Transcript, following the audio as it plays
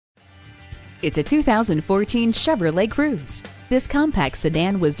It's a 2014 Chevrolet Cruze. This compact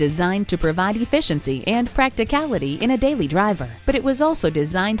sedan was designed to provide efficiency and practicality in a daily driver, but it was also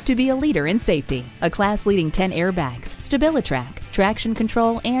designed to be a leader in safety. A class-leading 10 airbags, StabiliTrak, traction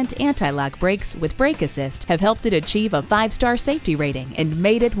control, and anti-lock brakes with brake assist have helped it achieve a 5-star safety rating and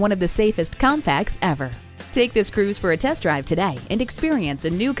made it one of the safest compacts ever. Take this Cruze for a test drive today and experience a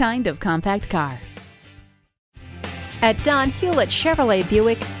new kind of compact car. At Don Hewlett Chevrolet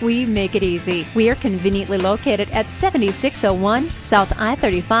Buick, we make it easy. We are conveniently located at 7601 South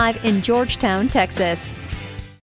I-35 in Georgetown, Texas.